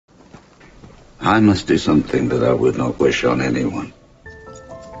I must do something that I would not wish on anyone.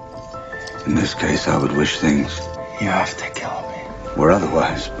 In this case, I would wish things You have to kill me. were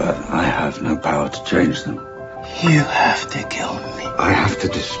otherwise, but I have no power to change them. You have to kill me. I have to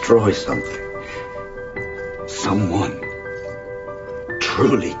destroy something. Someone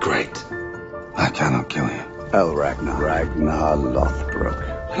truly great. I cannot kill you. Oh, Ragnar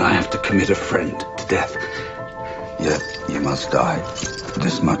Lothbrok. And I have to commit a friend to death. Yet you must die.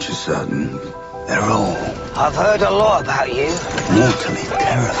 This much is certain. They're all I've heard a lot about you. mortally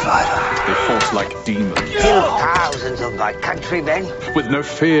terrified. They fought like demons, Killed thousands of my countrymen. with no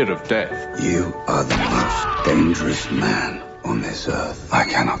fear of death. You are the most dangerous man on this earth. I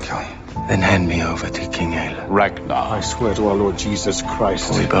cannot kill you. Then hand me over to King Aila. Ragnar. I swear to our Lord Jesus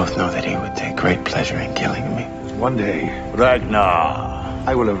Christ. For we both know that he would take great pleasure in killing me. One day, Ragnar.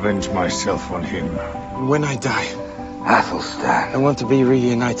 I will avenge myself on him. When I die, I Athelstan want to be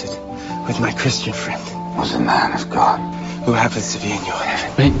reunited with my Christian friend, was a man of God. who happens to be in your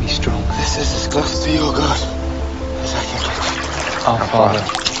heaven. Make me strong. This is as close to your God as I can get. Our Father,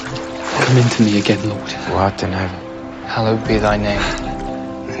 come into me again, Lord. Who art in heaven, Hallowed be thy name.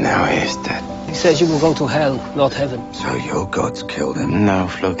 and now he is dead. He says you will go to hell, not heaven. So your gods killed him. No,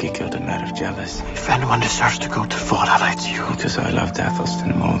 Floki killed him out of jealousy. If anyone deserves to go to Valhalla, it's you. Because I loved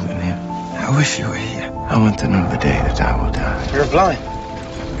Athelstan more than him. I wish you were here. I want to know the day that I will die. You're blind.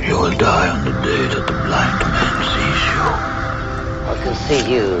 You will die on the day that the blind man sees you. I can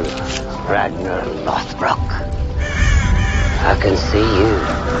see you, Ragnar Lothbrok. I can see you.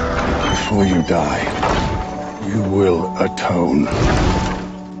 Before you die, you will atone.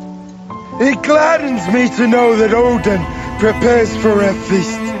 It gladdens me to know that Odin prepares for a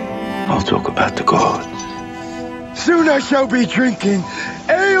feast. I'll talk about the gods. Soon I shall be drinking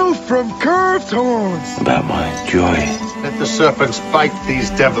ale from curved horns. About my joy Let the serpents bite these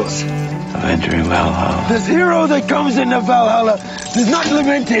devils. of entering Valhalla. This hero that comes into Valhalla does not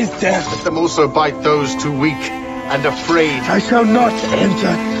lament his death. Let them also bite those too weak and afraid. I shall not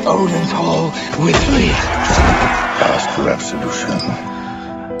enter Odin's hall with fear. Ask for absolution.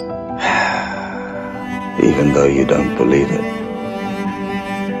 Even though you don't believe it.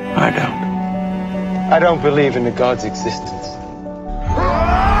 I don't. I don't believe in the God's existence.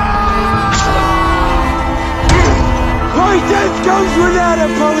 My death comes without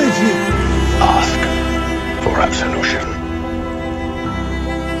apology. Ask for absolution.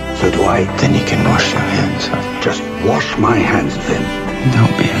 So do I. Then you can wash your hands of me. Just wash my hands of him.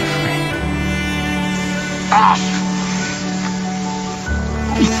 Don't be afraid. Ask!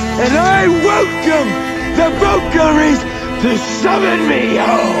 And I welcome the Valkyries to summon me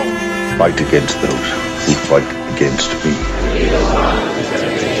home. Fight against those who fight against me.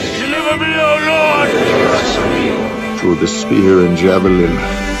 Deliver me, O Lord, Through the spear and javelin,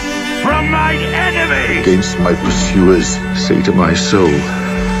 from mine enemy. against my pursuers, say to my soul,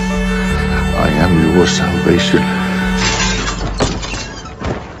 I am your salvation.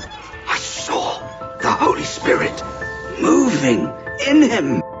 I saw the Holy Spirit moving in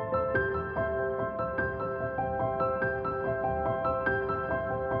him.